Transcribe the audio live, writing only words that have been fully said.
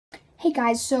Hey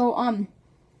guys, so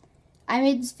I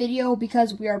made this video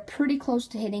because we are pretty close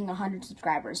to hitting 100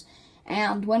 subscribers.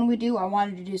 And when we do, I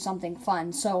wanted to do something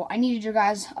fun. So I needed your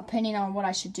guys' opinion on what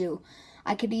I should do.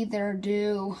 I could either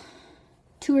do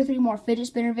 2 or 3 more fidget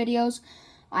spinner videos.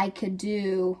 I could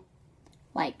do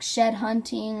like shed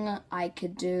hunting. I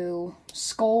could do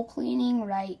skull cleaning.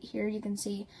 Right here you can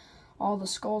see all the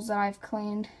skulls that I've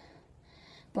cleaned.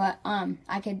 But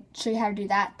I could show you how to do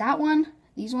that.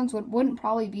 These ones wouldn't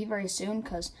probably be very soon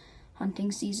because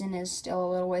hunting season is still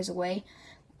a little ways away.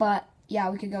 But yeah,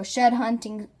 we could go shed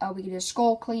hunting, we could do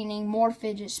skull cleaning, more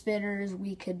fidget spinners,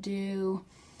 we could do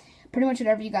pretty much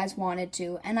whatever you guys wanted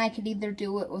to. And I could either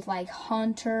do it with like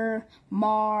Hunter,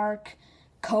 Mark,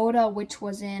 Coda, which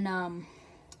was in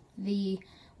the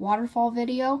waterfall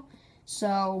video.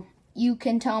 So you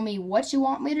can tell me what you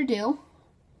want me to do.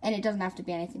 And it doesn't have to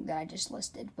be anything that I just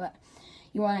listed, but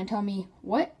you want to tell me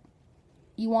what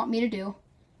you want me to do,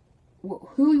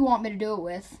 who you want me to do it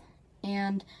with,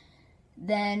 and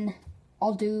then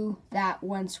I'll do that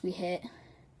once we hit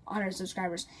 100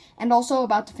 subscribers. And also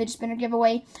about the fidget spinner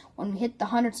giveaway, when we hit the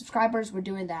 100 subscribers, we're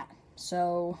doing that.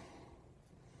 So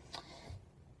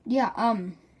yeah,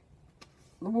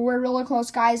 we're really close,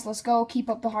 guys. Let's go keep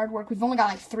up the hard work. We've only got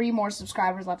like 3 more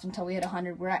subscribers left until we hit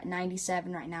 100. We're at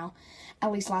 97 right now,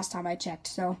 at least last time I checked.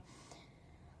 So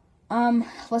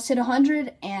let's hit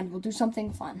 100 and we'll do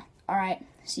something fun. All right,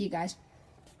 see you guys.